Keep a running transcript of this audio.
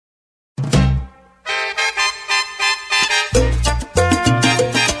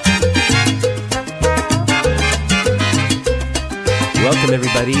Welcome,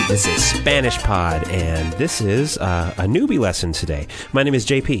 everybody. This is Spanish Pod, and this is a newbie lesson today. My name is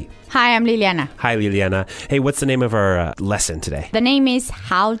JP. Hi, I'm Liliana. Hi, Liliana. Hey, what's the name of our lesson today? The name is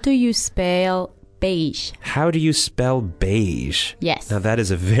How Do You Spell Beige? How do you spell beige? Yes. Now, that is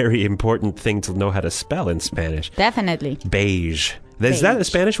a very important thing to know how to spell in Spanish. Definitely. Beige. Is that a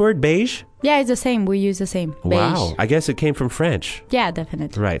Spanish word, beige? Yeah, it's the same. We use the same. Beige. Wow. I guess it came from French. Yeah,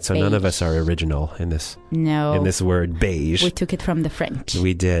 definitely. Right. So beige. None of us are original in this. No. In this word, beige. We took it from the French.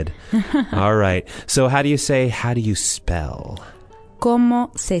 We did. All right. So how do you spell?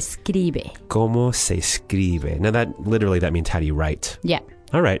 ¿Cómo se escribe? ¿Cómo se escribe? Now that means how do you write? Yeah.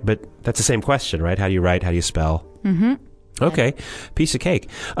 All right, but that's the same question, right? How do you write? How do you spell? Mm-hmm. Okay, piece of cake.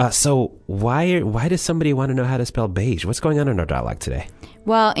 So why does somebody want to know how to spell beige? What's going on in our dialogue today?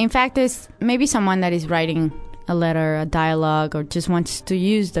 Well, in fact, it's maybe someone that is writing a letter, a dialogue, or just wants to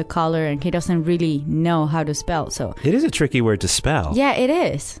use the color and he doesn't really know how to spell. So it is a tricky word to spell. Yeah, it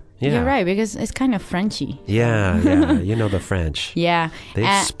is. Yeah. You're right, because it's kind of Frenchy. Yeah. You know the French. Yeah.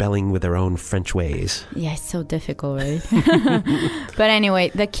 They're spelling with their own French ways. Yeah, it's so difficult, right? But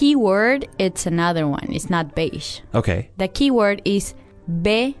anyway, the key word, it's another one. It's not beige. Okay. The key word is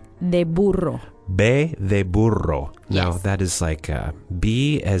B de burro. B de burro. Now, Yes. that is like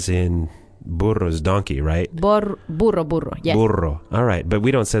B as in burro is donkey, right? Burro, yes. Burro. All right. But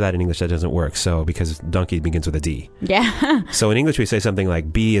we don't say that in English. That doesn't work. So, because donkey begins with a D. Yeah. So in English, we say something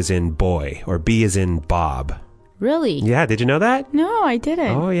like B as in boy or B as in Bob. Really? Yeah. Did you know that? No, I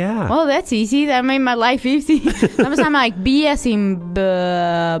didn't. Oh, yeah. Well, that's easy. That made my life easy. Sometimes I'm like, B as in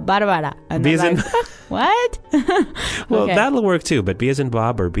Barbara. And B as in... What? Well, Okay. that'll work too. But B as in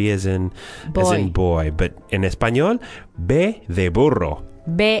Bob or B as in boy. But in Espanol, B de burro.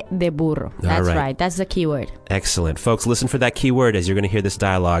 B de burro. That's right. That's the key word. Excellent. Folks, listen for that key word as you're going to hear this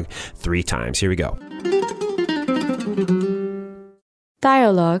dialogue 3 times. Here we go.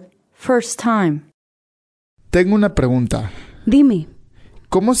 Dialogue, first time. Tengo una pregunta. Dime,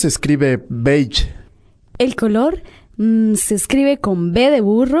 ¿Cómo se escribe beige? el color se escribe con B de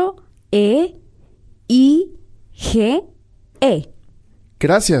burro, E, I, G, E.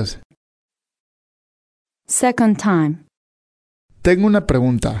 Gracias. Second time. Tengo una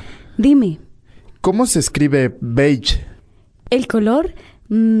pregunta. Dime, ¿Cómo se escribe beige? el color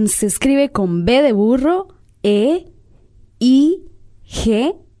se escribe con B de burro, E, I,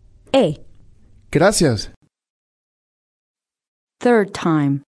 G, E. Gracias. Third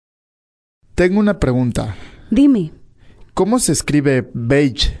time. Tengo una pregunta. Dime, ¿Cómo se escribe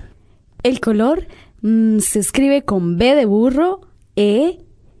beige? el color se escribe con B de burro, E,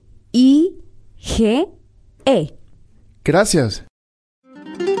 I, G, E. Gracias.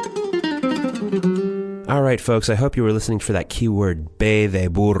 All right, folks, I hope you were listening for that keyword, B de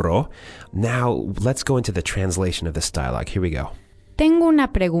burro. Now, let's go into the translation of this dialogue. Here we go. Tengo una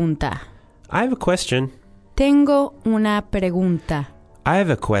pregunta. I have a question. Tengo una pregunta. I have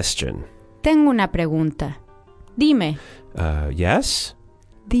a question. Tengo una pregunta. Dime. Yes?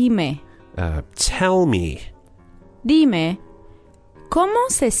 Dime. Tell me. Dime. ¿Cómo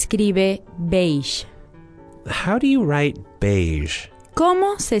se escribe beige? How do you write beige?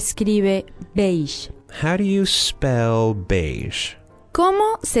 ¿Cómo se escribe beige? How do you spell beige?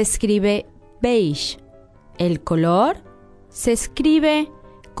 ¿Cómo se escribe beige? El color se escribe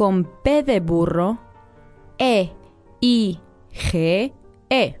con P de burro, E, I, G,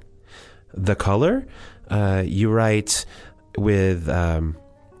 E. The color? You write with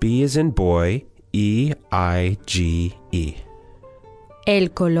B as in boy, E, I, G, E.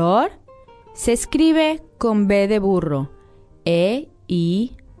 El color se escribe con B de burro, E,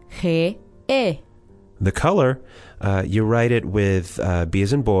 I, G, E. The color, you write it with B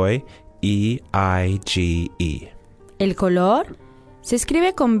as in boy, E, I, G, E. El color se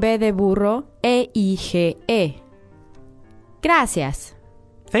escribe con B de burro, E, I, G, E. Gracias.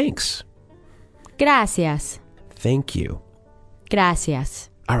 Thanks. Gracias. Thank you. Gracias.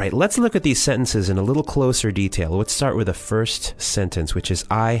 All right, let's look at these sentences in a little closer detail. Let's start with the first sentence, which is,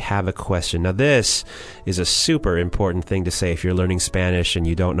 I have a question. Now, this is a super important thing to say if you're learning Spanish and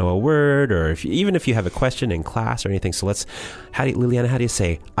you don't know a word, or even if you have a question in class or anything. So Liliana, how do you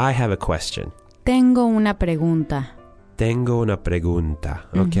say, I have a question? Tengo una pregunta. Tengo una pregunta.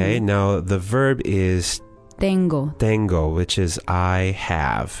 Okay, Now the verb is tengo, which is I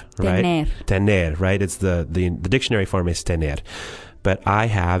have, right? Tener, right? It's the dictionary form is tener. But I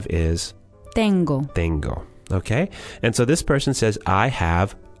have is Tengo. Okay? And so this person says, I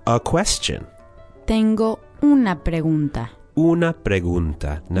have a question. Tengo una pregunta. Una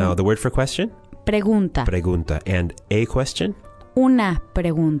pregunta. Now, the word for question? Pregunta. Pregunta. And a question? Una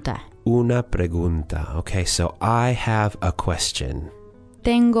pregunta. Una pregunta. Okay, so I have a question.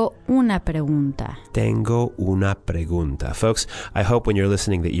 Tengo una pregunta. Tengo una pregunta. Folks, I hope when you're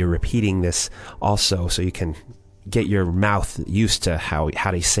listening that you're repeating this also so you can get your mouth used to how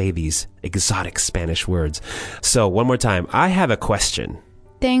to say these exotic Spanish words. So, one more time. I have a question.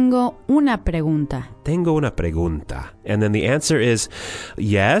 Tengo una pregunta. Tengo una pregunta. And then the answer is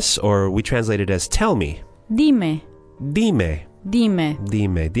yes, or we translate it as tell me. Dime. Dime. Dime.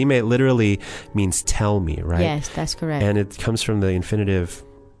 Dime. Dime literally means tell me, right? Yes, that's correct. And it comes from the infinitive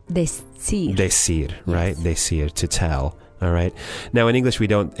Decir. decir, right? Decir, to tell. All right. Now, in English, we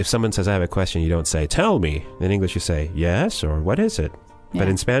don't, if someone says, I have a question, you don't say, tell me. In English, you say, yes, or what is it? Yeah. But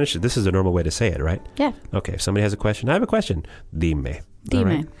in Spanish, this is a normal way to say it, right? Yeah. Okay. If somebody has a question, I have a question. Dime. All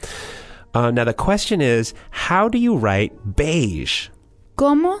Dime. right? Now, the question is, how do you write beige?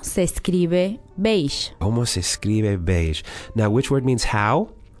 ¿Cómo se escribe beige? ¿Cómo se escribe beige? Now, which word means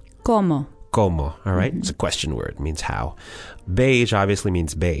how? ¿Cómo? Como, all right? It's a question word. It means how. Beige obviously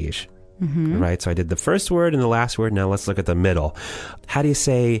means beige, right? So I did the first word and the last word. Now let's look at the middle. How do you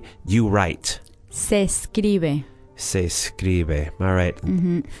say you write? Se escribe. Se escribe. All right.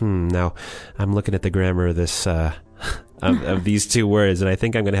 Now, I'm looking at the grammar of this... of these two words, and I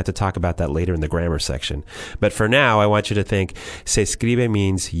think I'm going to have to talk about that later in the grammar section. But for now, I want you to think se escribe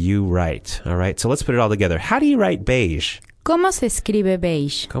means you write. All right, so let's put it all together. How do you write beige? ¿Cómo se escribe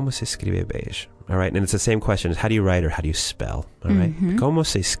beige? ¿Cómo se escribe beige? All right, and it's the same question. How do you write or how do you spell? All right, ¿Cómo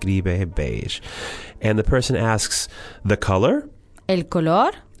se escribe beige? And the person asks the color? El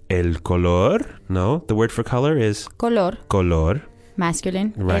color? El color? No, the word for color is Color. color.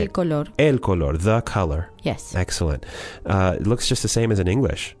 Masculine. Right. El color. El color, the color. Yes. Excellent. It looks just the same as in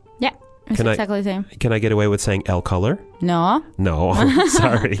English. Yeah. It's Can I- exactly the same. Can I get away with saying el color? No. No,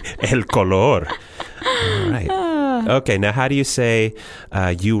 sorry. El color. All right. Okay, now how do you say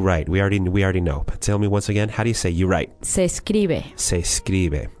you write? We already know. But tell me once again, how do you say you write? Se escribe. Se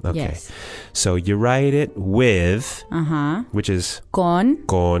escribe. Okay. Yes. So you write it with, which is Con.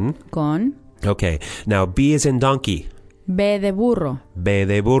 con. Okay. Now B is in donkey. B de burro. B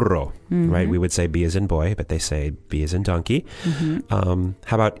de burro. Right? We would say B is in boy, but they say B is in donkey. How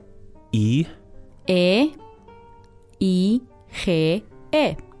about E? E. I. G.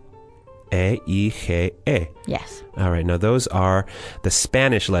 E. E-I-G-E. Yes. All right, now those are the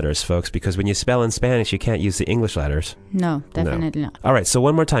Spanish letters, folks, because when you spell in Spanish, you can't use the English letters. No, definitely not. All right, so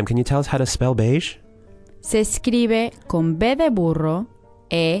one more time. Can you tell us how to spell beige? Se escribe con B de burro,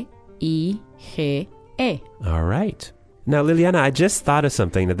 E, I, G, E. All right. Now, Liliana, I just thought of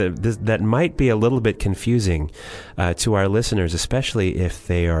something that might be a little bit confusing to our listeners, especially if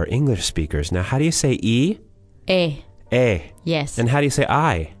they are English speakers. Now, how do you say E? E. E. Yes. And how do you say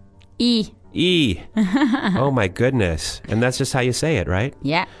I? I. E. Oh, my goodness. And that's just how you say it, right?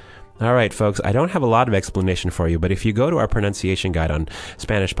 Yeah. All right, folks, I don't have a lot of explanation for you, but if you go to our pronunciation guide on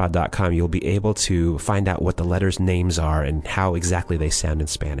SpanishPod.com, you'll be able to find out what the letters' names are and how exactly they sound in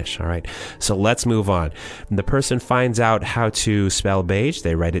Spanish, all right? So let's move on. The person finds out how to spell beige,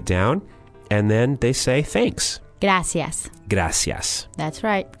 they write it down, and then they say thanks. Gracias. Gracias. That's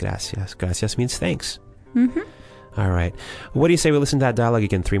right. Gracias. Gracias means thanks. All right. What do you say we listen to that dialogue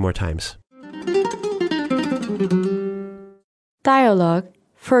again 3 more times? Dialogue.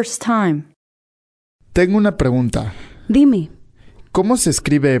 First time. Tengo una pregunta. Dime, ¿Cómo se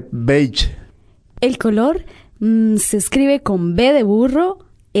escribe beige? el color se escribe con B de burro,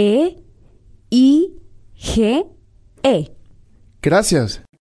 E, I, G, E. Gracias.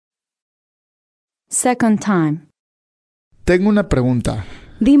 Second time. Tengo una pregunta.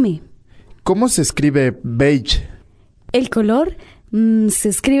 Dime, ¿Cómo se escribe beige? el color se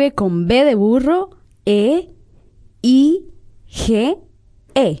escribe con B de burro, E, I, G,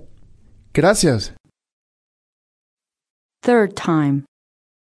 E. Gracias. Third time.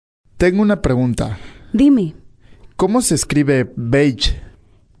 Tengo una pregunta. Dime, ¿Cómo se escribe beige?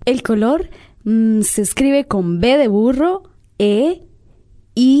 el color se escribe con B de burro, E,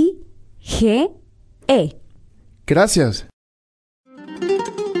 I, G, E. Gracias.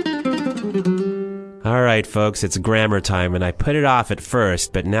 All right, folks, it's grammar time, and I put it off at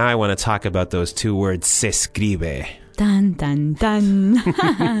first, but now I want to talk about those 2 words, se escribe. Dun, dun, dun.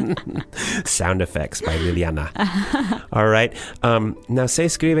 Sound effects by Liliana. All right. Now, se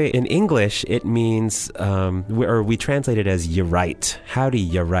escribe in English, it means, we translate it as you write. How do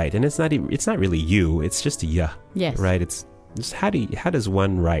you write? And it's not really you, it's just a ya. Yes. Right? It's just how does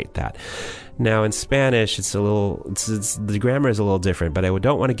one write that? Now, in Spanish, the grammar is a little different, but I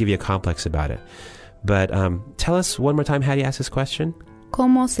don't want to give you a complex about it. But tell us one more time, how do you ask this question?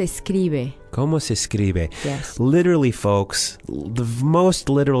 ¿Cómo se escribe? ¿Cómo se escribe? Yes. Literally, folks, the most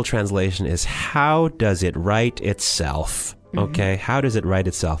literal translation is how does it write itself? Okay, how does it write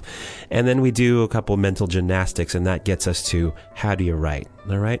itself? And then we do a couple mental gymnastics, and that gets us to how do you write?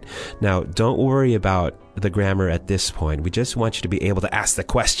 All right. Now, don't worry about the grammar at this point. We just want you to be able to ask the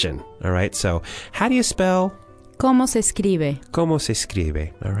question. All right. So, how do you spell? ¿Cómo se escribe? ¿Cómo se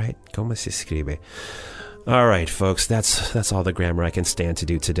escribe? All right. ¿Cómo se escribe? All right, folks. That's all the grammar I can stand to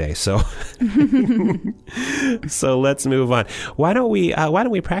do today. So, so let's move on. Why don't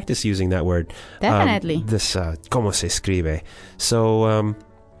we practice using that word? Definitely. This ¿cómo se escribe? So,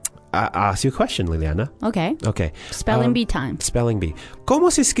 I'll ask you a question, Liliana. Okay. Okay. Spelling bee time. Spelling bee.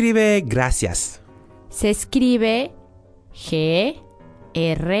 ¿Cómo se escribe gracias? Se escribe G-R-A-C-I-A-S.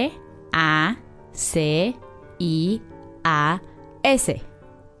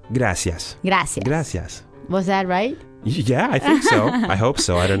 Gracias. Gracias. Gracias. Was that right? Yeah, I think so. I hope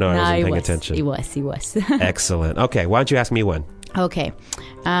so. I don't know. I wasn't paying attention. It was. Excellent. Okay, why don't you ask me one? Okay.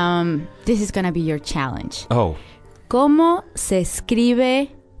 This is going to be your challenge. Oh. ¿Cómo se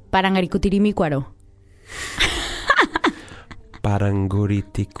escribe parangaricutirimícuaro?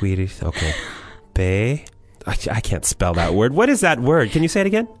 Paranguritiquiris. Okay. I can't spell that word. What is that word? Can you say it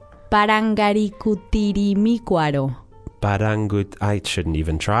again? Parangaricutirimícuaro. I shouldn't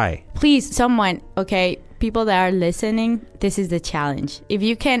even try. Please, someone, okay, people that are listening, this is the challenge. If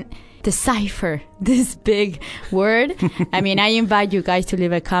you can decipher this big word, I invite you guys to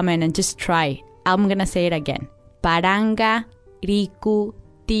leave a comment and just try. I'm going to say it again.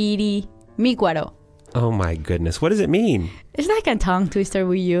 Parangaricutirimícuaro. Oh my goodness. What does it mean? It's like a tongue twister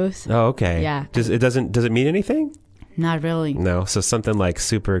we use. Oh, okay. Yeah. Does it mean anything? Not really. No. So something like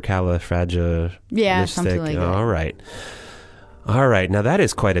supercalifragilistic. Yeah, something like that. All right. All right. Now that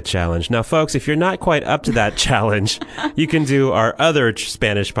is quite a challenge. Now, folks, if you're not quite up to that challenge, you can do our other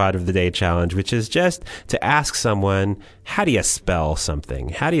Spanish Pod of the Day challenge, which is just to ask someone, how do you spell something?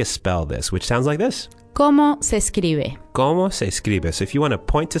 How do you spell this? Which sounds like this. ¿Cómo se escribe? ¿Cómo se escribe? So if you want to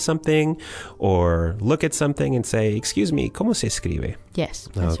point to something or look at something and say, excuse me, ¿cómo se escribe? Yes,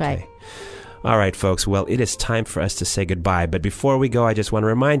 that's right. All right, folks. Well, it is time for us to say goodbye. But before we go, I just want to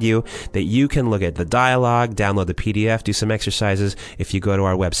remind you that you can look at the dialogue, download the PDF, do some exercises if you go to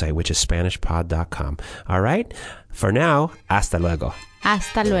our website, which is SpanishPod.com. All right? For now, hasta luego.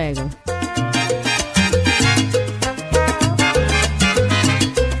 Hasta luego.